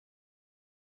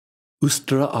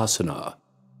Ustrasana.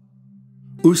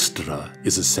 Ustra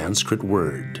is a Sanskrit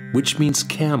word which means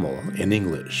camel in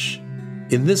English.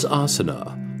 In this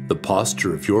asana, the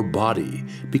posture of your body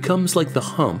becomes like the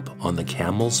hump on the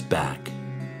camel's back.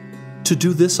 To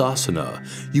do this asana,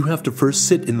 you have to first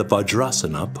sit in the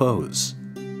Vajrasana pose.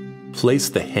 Place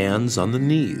the hands on the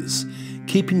knees,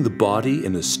 keeping the body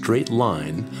in a straight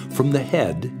line from the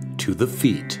head to the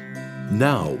feet.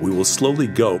 Now we will slowly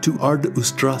go to Ardha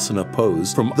Ustrasana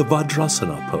pose from the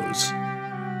Vajrasana pose.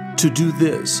 To do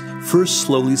this, first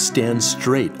slowly stand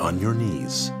straight on your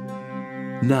knees.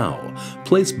 Now,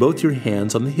 place both your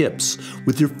hands on the hips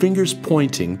with your fingers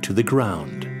pointing to the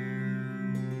ground.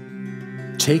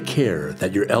 Take care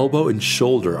that your elbow and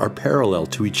shoulder are parallel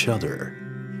to each other,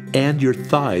 and your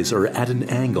thighs are at an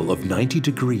angle of 90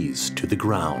 degrees to the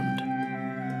ground.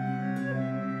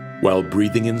 While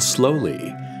breathing in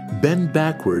slowly, bend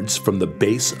backwards from the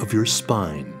base of your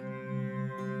spine.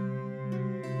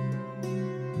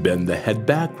 Bend the head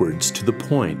backwards to the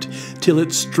point till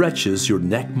it stretches your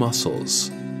neck muscles.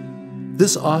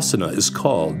 This asana is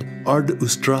called Ardha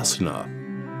Ustrasana.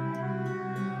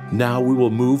 Now we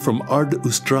will move from Ardha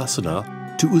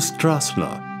Ustrasana to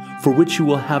Ustrasana, for which you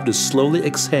will have to slowly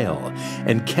exhale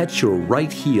and catch your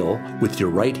right heel with your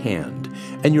right hand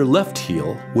and your left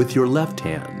heel with your left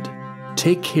hand.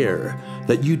 Take care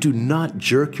that you do not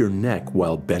jerk your neck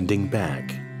while bending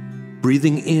back.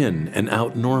 Breathing in and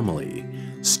out normally,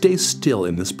 stay still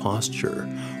in this posture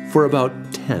for about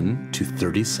 10 to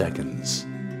 30 seconds.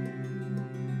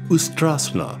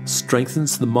 Ustrasana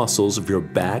strengthens the muscles of your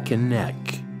back and neck.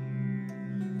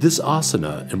 This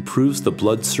asana improves the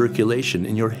blood circulation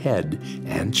in your head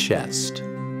and chest.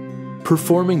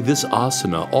 Performing this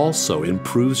asana also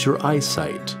improves your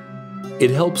eyesight. It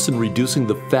helps in reducing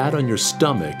the fat on your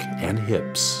stomach and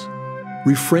hips.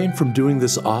 Refrain from doing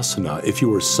this asana if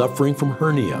you are suffering from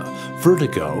hernia,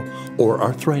 vertigo, or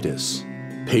arthritis.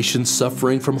 Patients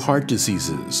suffering from heart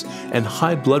diseases and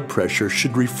high blood pressure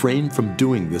should refrain from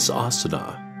doing this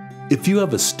asana. If you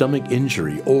have a stomach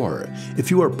injury or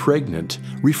if you are pregnant,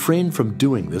 refrain from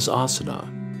doing this asana.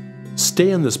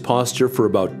 Stay in this posture for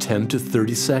about 10 to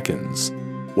 30 seconds.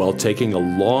 While taking a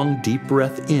long, deep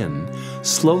breath in,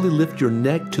 slowly lift your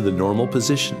neck to the normal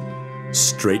position.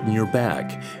 Straighten your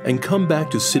back and come back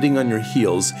to sitting on your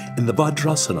heels in the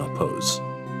Vajrasana pose.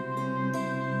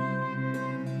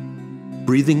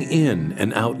 Breathing in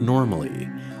and out normally,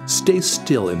 stay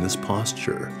still in this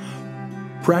posture.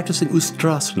 Practicing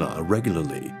Ustrasana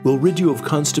regularly will rid you of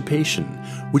constipation,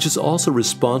 which is also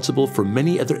responsible for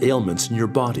many other ailments in your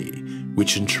body,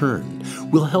 which in turn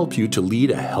will help you to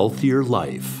lead a healthier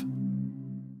life.